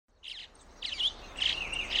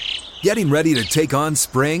Getting ready to take on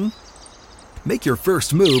spring? Make your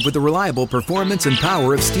first move with the reliable performance and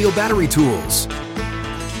power of Steel battery tools.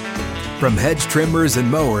 From hedge trimmers and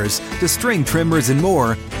mowers to string trimmers and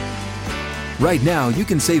more, right now you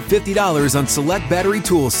can save $50 on select battery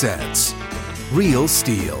tool sets. Real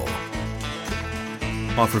Steel.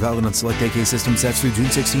 Offer valid on select AK system sets through June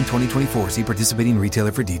 16, 2024. See participating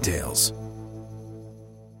retailer for details.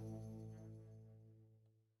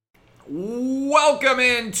 Welcome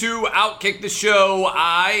into Outkick the Show.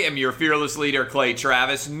 I am your fearless leader, Clay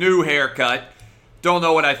Travis. New haircut. Don't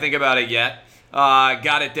know what I think about it yet.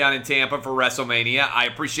 Got it down in Tampa for Wrestlemania. I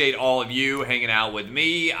appreciate all of you hanging out with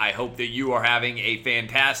me. I hope that you are having a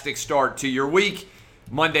fantastic start to your week.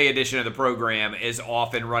 Monday edition of the program is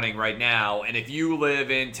off and running right now. And if you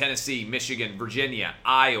live in Tennessee, Michigan, Virginia,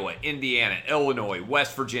 Iowa, Indiana, Illinois,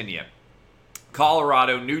 West Virginia,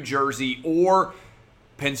 Colorado, New Jersey, or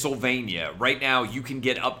Pennsylvania, right now you can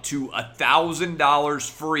get up to $1,000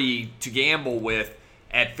 free to gamble with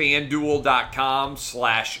at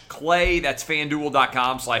FanDuel.com/Clay. That's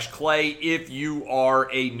FanDuel.com/Clay if you are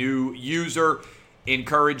a new user.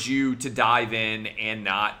 Encourage you to dive in and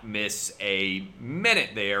not miss a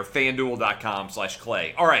minute there.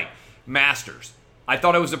 FanDuel.com/Clay. All right, Masters. I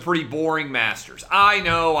thought it was a pretty boring Masters. I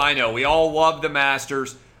know. We all love the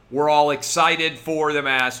Masters. We're all excited for the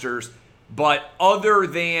Masters. But other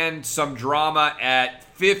than some drama at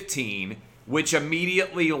 15, which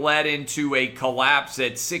immediately led into a collapse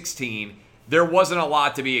at 16, there wasn't a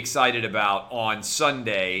lot to be excited about on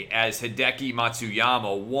Sunday as Hideki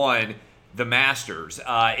Matsuyama won the Masters.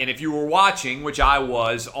 And if you were watching, which I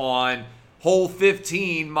was, on hole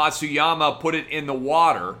 15, Matsuyama put it in the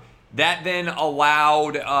water. That then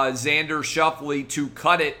allowed Xander Schauffele to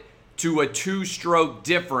cut it to a two-stroke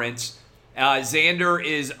difference. Xander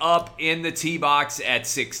is up in the tee box at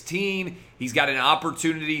 16. He's got an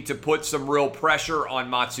opportunity to put some real pressure on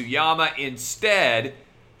Matsuyama. Instead,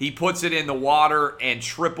 he puts it in the water and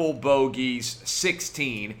triple bogeys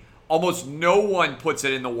 16. Almost no one puts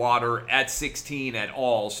it in the water at 16 at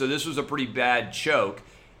all, so this was a pretty bad choke.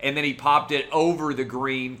 And then he popped it over the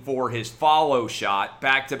green for his follow shot,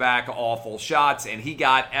 back-to-back awful shots, and he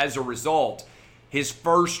got, as a result, his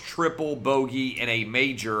first triple bogey in a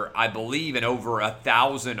major, I believe, in over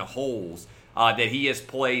 1,000 holes that he has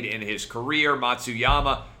played in his career.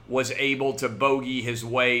 Matsuyama was able to bogey his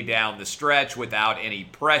way down the stretch without any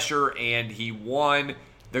pressure, and he won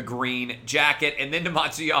the green jacket. And then to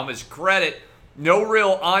Matsuyama's credit, no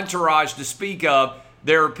real entourage to speak of.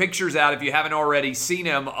 There are pictures out, if you haven't already seen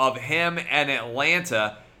them, of him and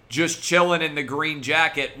Atlanta just chilling in the green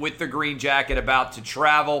jacket with the green jacket about to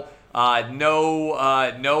travel. No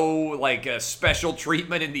special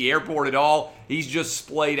treatment in the airport at all. He's just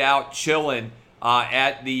splayed out chilling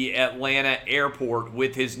at the Atlanta airport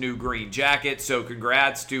with his new green jacket. So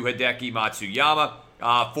congrats to Hideki Matsuyama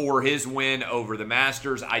for his win over the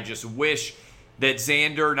Masters. I just wish that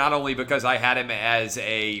Xander, not only because I had him as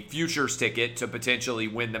a futures ticket to potentially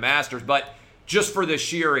win the Masters, but just for the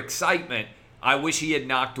sheer excitement, I wish he had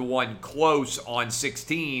knocked one close on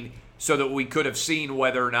 16 so that we could have seen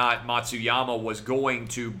whether or not Matsuyama was going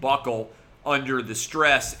to buckle under the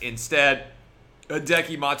stress. Instead,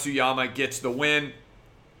 Hideki Matsuyama gets the win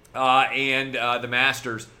and the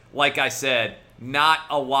Masters. Like I said, not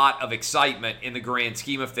a lot of excitement in the grand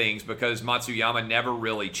scheme of things because Matsuyama never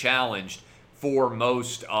really challenged for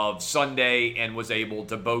most of Sunday and was able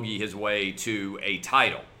to bogey his way to a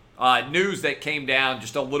title. News that came down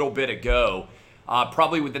just a little bit ago,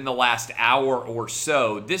 probably within the last hour or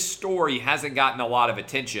so. This story hasn't gotten a lot of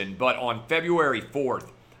attention, but on February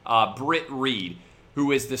 4th, Britt Reed,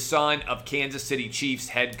 who is the son of Kansas City Chiefs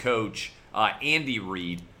head coach Andy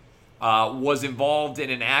Reid, was involved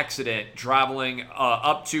in an accident traveling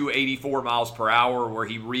up to 84 miles per hour where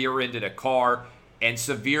he rear-ended a car and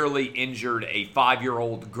severely injured a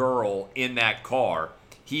 5-year-old girl in that car.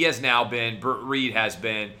 Britt Reed has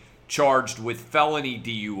been charged with felony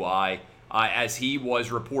DUI as he was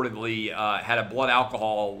reportedly had a blood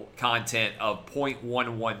alcohol content of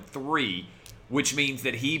 0.113, which means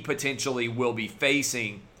that he potentially will be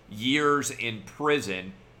facing years in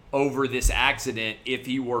prison over this accident if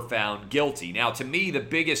he were found guilty. Now, to me, the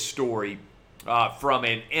biggest story from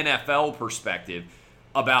an NFL perspective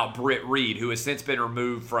about Britt Reed, who has since been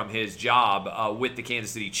removed from his job with the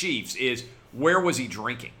Kansas City Chiefs, is where was he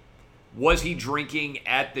drinking? Was he drinking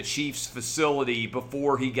at the Chiefs facility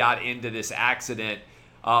before he got into this accident?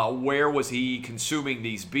 Where was he consuming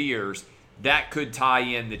these beers? That could tie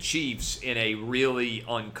in the Chiefs in a really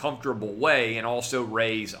uncomfortable way and also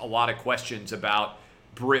raise a lot of questions about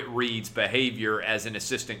Britt Reed's behavior as an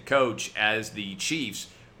assistant coach as the Chiefs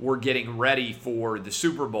were getting ready for the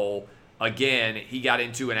Super Bowl. Again, he got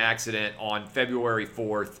into an accident on February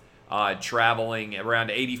 4th, traveling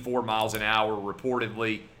around 84 miles an hour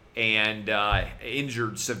reportedly, and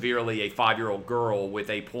injured severely a 5-year-old girl with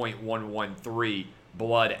a .113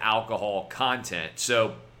 blood alcohol content.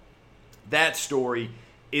 So that story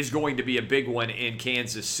is going to be a big one in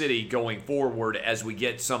Kansas City going forward as we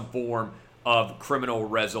get some form of criminal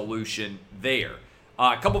resolution there.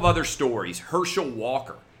 A couple of other stories. Herschel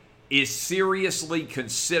Walker is seriously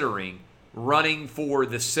considering running for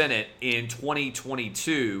the Senate in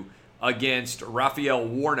 2022 against Raphael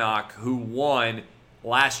Warnock, who won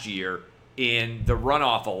last year in the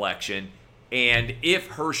runoff election. And if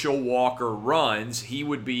Herschel Walker runs, he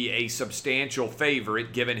would be a substantial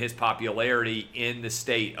favorite given his popularity in the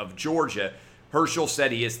state of Georgia. Herschel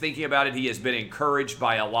said he is thinking about it. He has been encouraged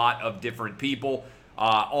by a lot of different people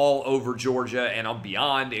all over Georgia and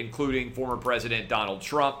beyond, including former President Donald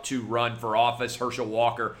Trump, to run for office. Herschel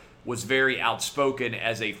Walker was very outspoken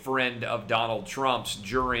as a friend of Donald Trump's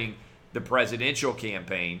during the presidential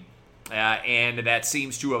campaign, and that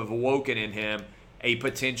seems to have awoken in him a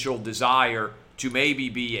potential desire to maybe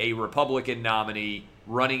be a Republican nominee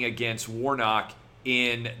running against Warnock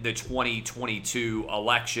in the 2022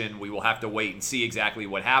 election. We will have to wait and see exactly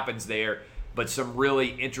what happens there, but some really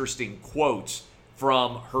interesting quotes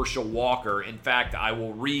from Herschel Walker. In fact, I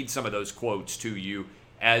will read some of those quotes to you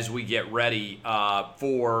as we get ready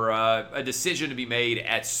for a decision to be made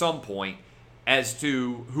at some point as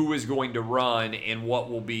to who is going to run in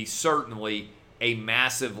what will be certainly a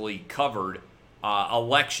massively covered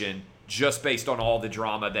election, just based on all the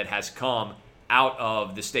drama that has come out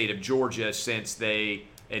of the state of Georgia since they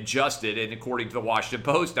adjusted, and according to the Washington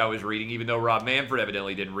Post I was reading, even though Rob Manfred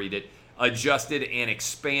evidently didn't read it, adjusted and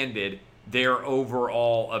expanded their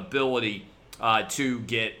overall ability to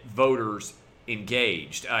get voters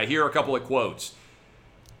engaged. Here are a couple of quotes.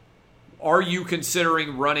 Are you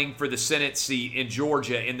considering running for the Senate seat in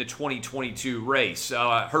Georgia in the 2022 race?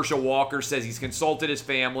 Herschel Walker says he's consulted his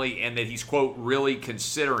family and that he's, quote, really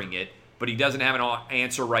considering it, but he doesn't have an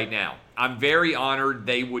answer right now. I'm very honored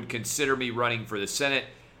they would consider me running for the Senate.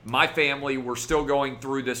 My family, we're still going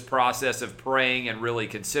through this process of praying and really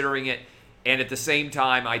considering it, and at the same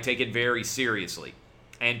time, I take it very seriously.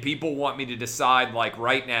 And people want me to decide like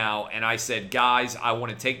right now, and I said, guys, I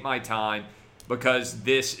want to take my time, because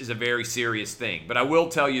this is a very serious thing. But I will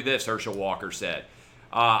tell you this, Herschel Walker said.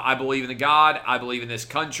 I believe in the God. I believe in this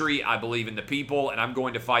country. I believe in the people. And I'm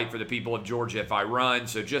going to fight for the people of Georgia if I run.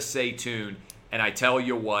 So just stay tuned. And I tell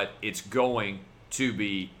you what, it's going to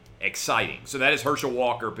be exciting. So that is Herschel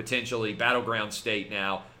Walker, potentially battleground state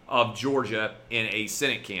now of Georgia in a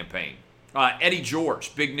Senate campaign. Eddie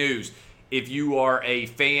George, big news. If you are a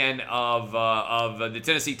fan of the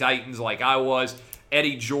Tennessee Titans like I was,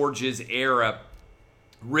 Eddie George's era,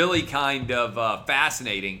 really kind of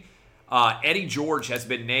fascinating. Eddie George has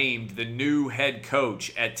been named the new head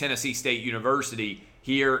coach at Tennessee State University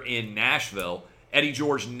here in Nashville. Eddie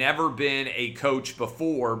George never been a coach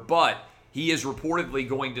before, but he is reportedly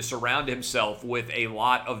going to surround himself with a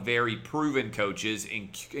lot of very proven coaches,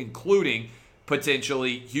 including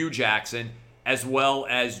potentially Hugh Jackson, as well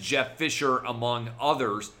as Jeff Fisher, among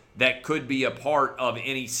others, that could be a part of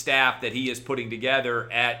any staff that he is putting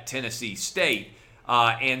together at Tennessee State.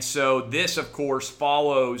 And so this, of course,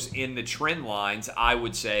 follows in the trend lines, I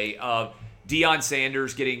would say, of Deion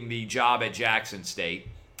Sanders getting the job at Jackson State.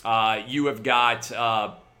 You have got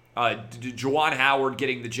Juwan Howard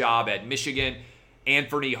getting the job at Michigan,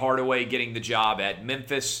 Anthony Hardaway getting the job at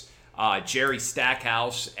Memphis, Jerry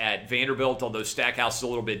Stackhouse at Vanderbilt, although Stackhouse is a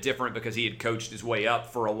little bit different because he had coached his way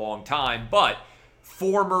up for a long time. But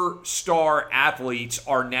former star athletes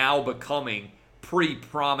are now becoming pretty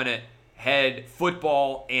prominent head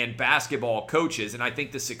football and basketball coaches. And I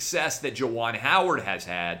think the success that Juwan Howard has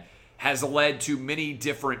had has led to many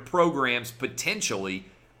different programs potentially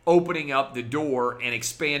opening up the door and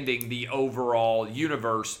expanding the overall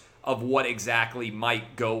universe of what exactly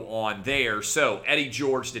might go on there. So Eddie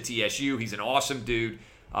George to TSU, he's an awesome dude,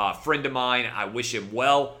 friend of mine. I wish him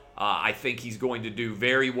well. I think he's going to do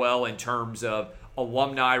very well in terms of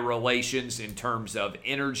alumni relations, in terms of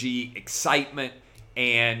energy, excitement,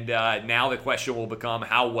 and now the question will become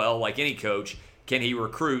how well, like any coach, can he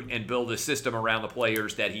recruit and build a system around the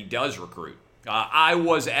players that he does recruit. I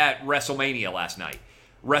was at Wrestlemania last night.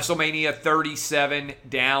 WrestleMania 37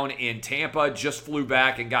 down in Tampa. Just flew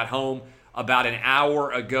back and got home about an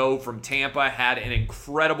hour ago from Tampa. Had an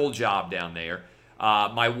incredible job down there.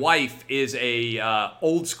 My wife is a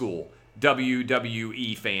old school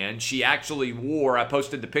WWE fan. She actually wore, I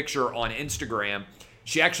posted the picture on Instagram,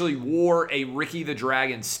 She actually wore a Ricky the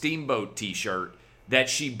Dragon Steamboat t-shirt that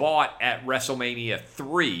she bought at WrestleMania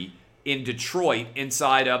 3 in Detroit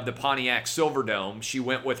inside of the Pontiac Silverdome. She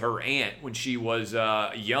went with her aunt when she was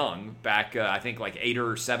young, back I think like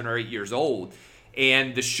 7 or 8 years old.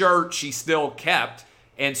 And the shirt she still kept,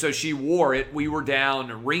 and so she wore it. We were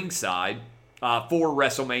down ringside for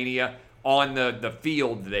WrestleMania on the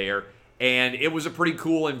field there, and it was a pretty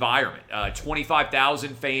cool environment.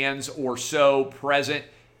 25,000 fans or so present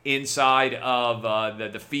inside of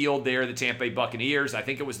the field there, the Tampa Bay Buccaneers. I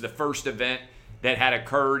think it was the first event that had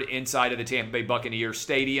occurred inside of the Tampa Bay Buccaneers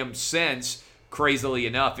Stadium since, crazily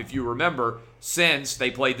enough, if you remember, since they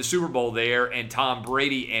played the Super Bowl there and Tom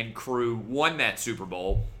Brady and crew won that Super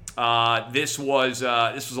Bowl. This was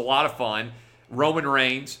a lot of fun. Roman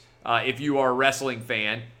Reigns, if you are a wrestling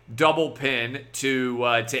fan, double pin to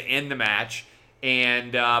end the match.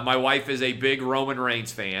 And my wife is a big Roman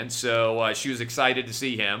Reigns fan, so she was excited to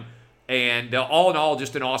see him. And all in all,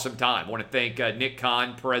 just an awesome time. I want to thank Nick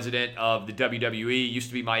Khan, president of the WWE, used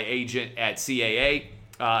to be my agent at CAA.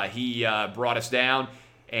 He brought us down,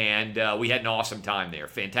 and we had an awesome time there.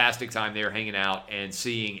 Fantastic time there, hanging out and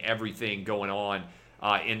seeing everything going on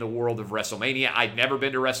in the world of WrestleMania. I'd never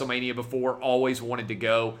been to WrestleMania before, always wanted to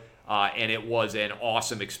go, and it was an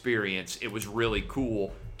awesome experience. It was really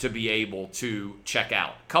cool to be able to check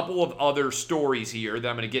out. A couple of other stories here that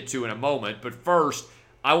I'm going to get to in a moment, but first,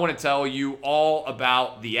 I want to tell you all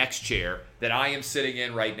about the X chair that I am sitting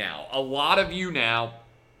in right now. A lot of you now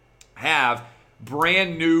have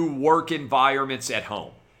brand new work environments at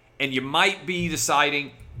home, and you might be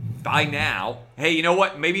deciding by now, hey, you know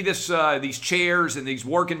what? Maybe these chairs and these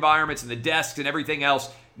work environments and the desks and everything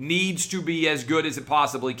else needs to be as good as it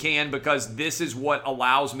possibly can, because this is what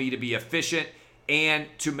allows me to be efficient and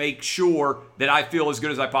to make sure that I feel as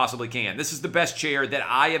good as I possibly can. This is the best chair that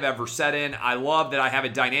I have ever sat in. I love that I have a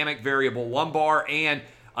dynamic variable lumbar and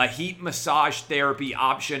a heat massage therapy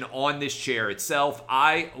option on this chair itself.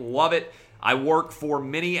 I love it. I work for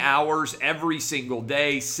many hours every single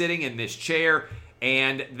day sitting in this chair,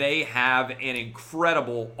 and they have an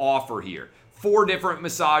incredible offer here. 4 different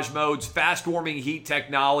massage modes, fast warming heat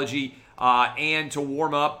technology, and to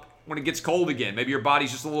warm up when it gets cold again. Maybe your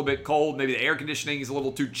body's just a little bit cold. Maybe the air conditioning is a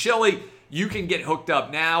little too chilly. You can get hooked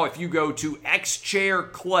up now if you go to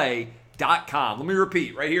xchairclay.com. Let me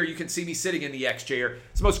repeat. Right here, you can see me sitting in the X chair.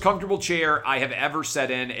 It's the most comfortable chair I have ever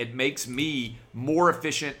sat in. It makes me more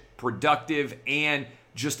efficient, productive, and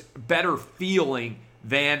just better feeling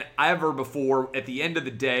than ever before. At the end of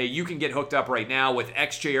the day, you can get hooked up right now with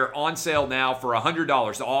X Chair, on sale now for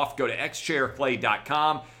 $100 off. Go to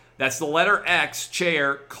xchairclay.com. That's the letter X,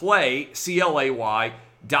 chair, clay,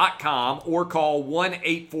 CLAY.com, or call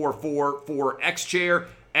 1-844-4XChair.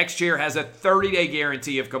 X-Chair has a 30-day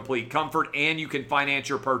guarantee of complete comfort, and you can finance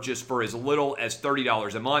your purchase for as little as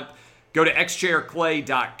 $30 a month. Go to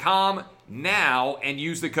xchairclay.com now and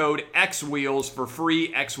use the code XWheels for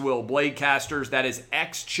free X-Wheel blade casters. That is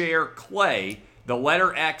xchairclay, the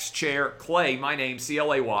letter X, chair, clay, my name,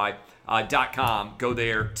 CLAY.com. Go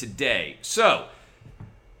there today. So,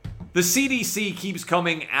 the CDC keeps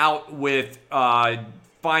coming out with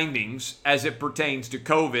findings as it pertains to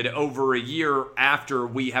COVID over a year after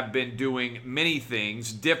we have been doing many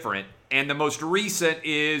things different. And the most recent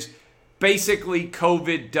is basically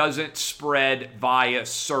COVID doesn't spread via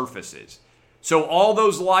surfaces. So all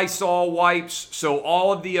those Lysol wipes, so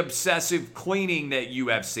all of the obsessive cleaning that you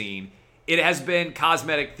have seen, it has been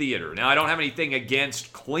cosmetic theater. Now, I don't have anything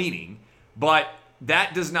against cleaning, but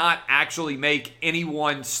that does not actually make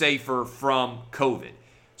anyone safer from COVID.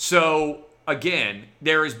 So, again,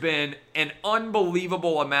 there has been an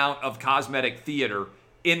unbelievable amount of cosmetic theater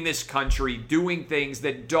in this country doing things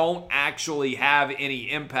that don't actually have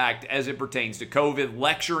any impact as it pertains to COVID,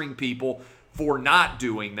 lecturing people for not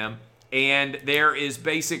doing them. And there is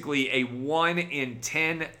basically a 1 in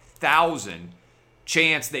 10,000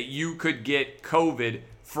 chance that you could get COVID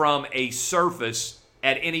from a surface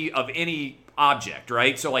at any object,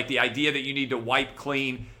 right? So like the idea that you need to wipe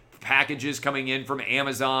clean packages coming in from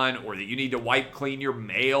Amazon, or that you need to wipe clean your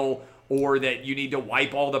mail, or that you need to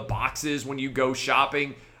wipe all the boxes when you go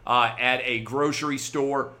shopping at a grocery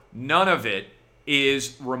store. None of it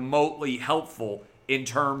is remotely helpful in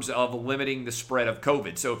terms of limiting the spread of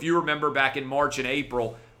COVID. So if you remember back in March and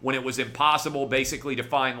April, when it was impossible basically to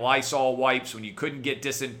find Lysol wipes, when you couldn't get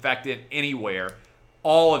disinfectant anywhere,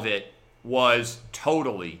 all of it was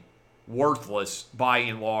totally worthless by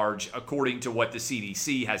and large, according to what the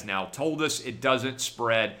CDC has now told us. It doesn't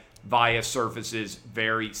spread via surfaces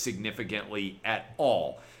very significantly at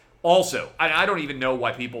all. Also, I don't even know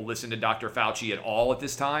why people listen to Dr. Fauci at all at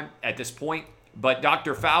this point. But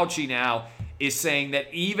Dr. Fauci now is saying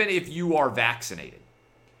that even if you are vaccinated,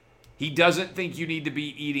 he doesn't think you need to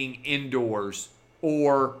be eating indoors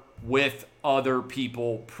or with other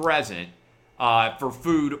people present for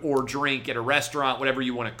food or drink at a restaurant, whatever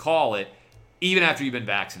you want to call it, even after you've been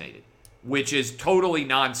vaccinated, which is totally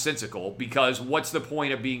nonsensical, because what's the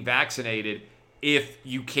point of being vaccinated if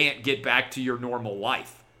you can't get back to your normal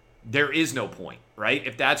life? There is no point, right?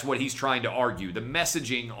 If that's what he's trying to argue. The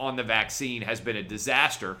messaging on the vaccine has been a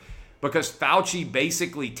disaster because Fauci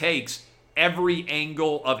basically takes every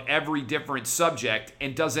angle of every different subject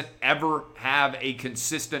and doesn't ever have a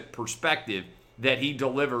consistent perspective that he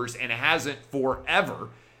delivers, and hasn't forever.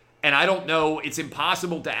 And I don't know, it's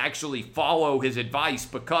impossible to actually follow his advice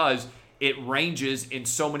because it ranges in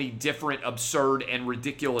so many different absurd and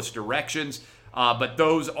ridiculous directions. But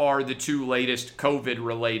those are the two latest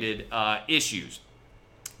COVID-related issues.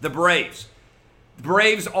 The Braves. The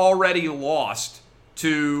Braves already lost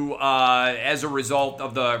to, as a result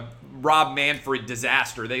of the Rob Manfred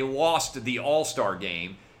disaster. They lost the All-Star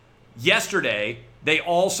game. Yesterday, they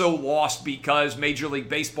also lost because Major League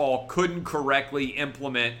Baseball couldn't correctly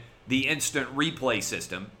implement the instant replay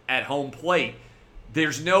system at home plate.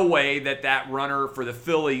 There's no way that that runner for the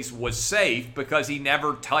Phillies was safe because he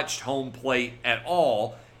never touched home plate at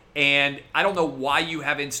all. And I don't know why you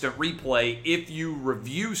have instant replay. If you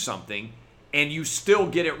review something and you still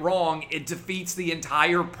get it wrong, it defeats the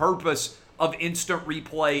entire purpose of instant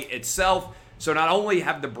replay itself. So not only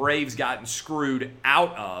have the Braves gotten screwed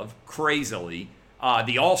out of, crazily,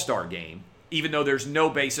 the All-Star game, even though there's no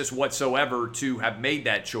basis whatsoever to have made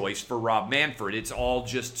that choice for Rob Manfred. It's all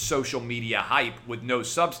just social media hype with no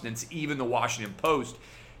substance. Even the Washington Post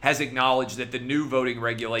has acknowledged that the new voting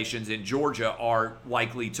regulations in Georgia are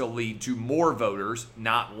likely to lead to more voters,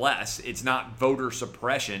 not less. It's not voter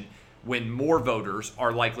suppression when more voters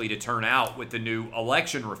are likely to turn out with the new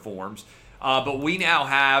election reforms. But we now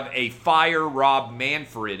have a Fire Rob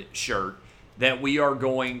Manfred shirt that we are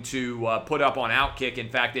going to put up on Outkick. In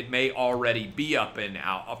fact, it may already be up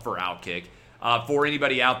for Outkick. For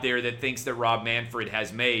anybody out there that thinks that Rob Manfred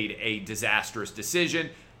has made a disastrous decision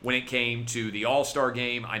when it came to the All-Star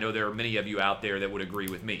game, I know there are many of you out there that would agree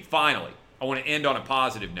with me. Finally, I want to end on a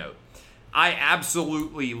positive note. I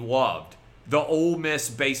absolutely loved the Ole Miss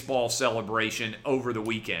baseball celebration over the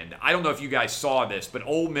weekend. I don't know if you guys saw this, but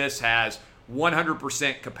Ole Miss has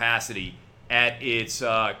 100% capacity at its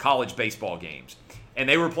college baseball games. And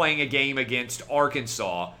they were playing a game against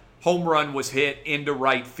Arkansas. Home run was hit into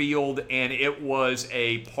right field, and it was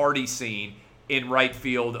a party scene in right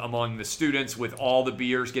field among the students, with all the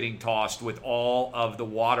beers getting tossed, with all of the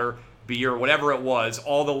water, beer, whatever it was,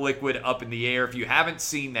 all the liquid up in the air. If you haven't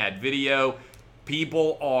seen that video,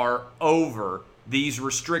 people are over these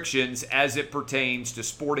restrictions as it pertains to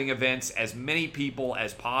sporting events. As many people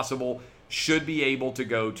as possible should be able to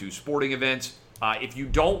go to sporting events. If you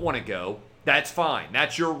don't want to go, that's fine.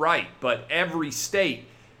 That's your right. But every state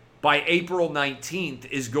by April 19th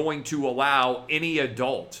is going to allow any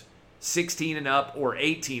adult 16 and up or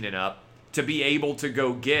 18 and up to be able to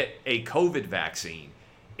go get a COVID vaccine.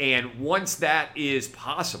 And once that is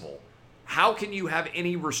possible, how can you have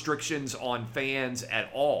any restrictions on fans at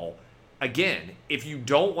all? Again, if you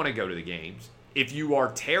don't want to go to the games, if you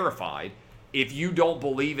are terrified, if you don't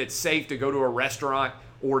believe it's safe to go to a restaurant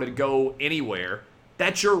or to go anywhere,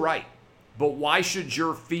 that's your right. But why should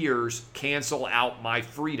your fears cancel out my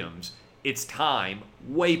freedoms? It's time,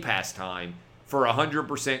 way past time, for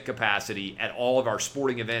 100% capacity at all of our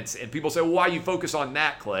sporting events. And people say, well, why you focus on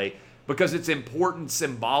that, Clay? Because it's important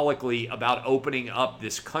symbolically about opening up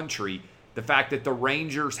this country. The fact that the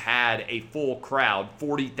Rangers had a full crowd,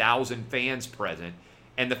 40,000 fans present,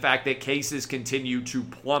 and the fact that cases continue to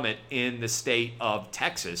plummet in the state of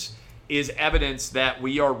Texas is evidence that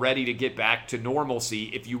we are ready to get back to normalcy.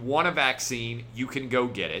 If you want a vaccine, you can go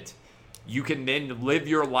get it. You can then live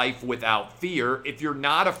your life without fear. If you're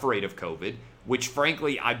not afraid of COVID, which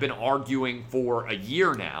frankly I've been arguing for a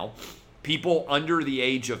year now, people under the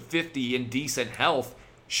age of 50 in decent health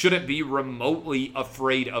shouldn't be remotely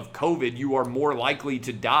afraid of COVID. You are more likely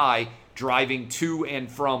to die driving to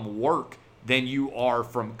and from work than you are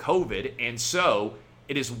from COVID. And so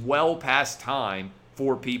it is well past time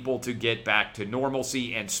for people to get back to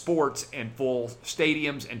normalcy, and sports and full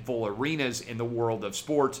stadiums and full arenas in the world of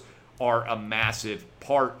sports are a massive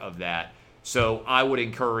part of that. So I would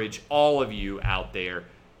encourage all of you out there,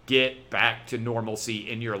 get back to normalcy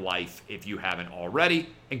in your life if you haven't already,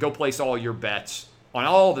 and go place all your bets on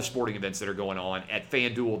all the sporting events that are going on at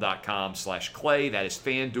fanduel.com/Clay. That is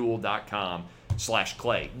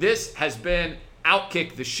fanduel.com/Clay. This has been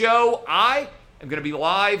Outkick the Show. I I'm going to be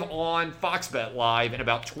live on Fox Bet Live in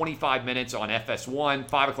about 25 minutes on FS1,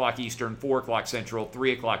 5 o'clock Eastern, 4 o'clock Central,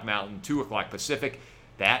 3 o'clock Mountain, 2 o'clock Pacific.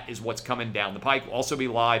 That is what's coming down the pike. We'll also be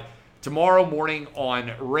live tomorrow morning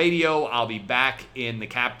on radio. I'll be back in the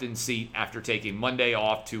captain's seat after taking Monday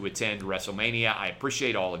off to attend WrestleMania. I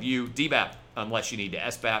appreciate all of you. DBAP, unless you need to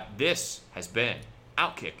SBAP. This has been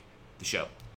Outkick the Show.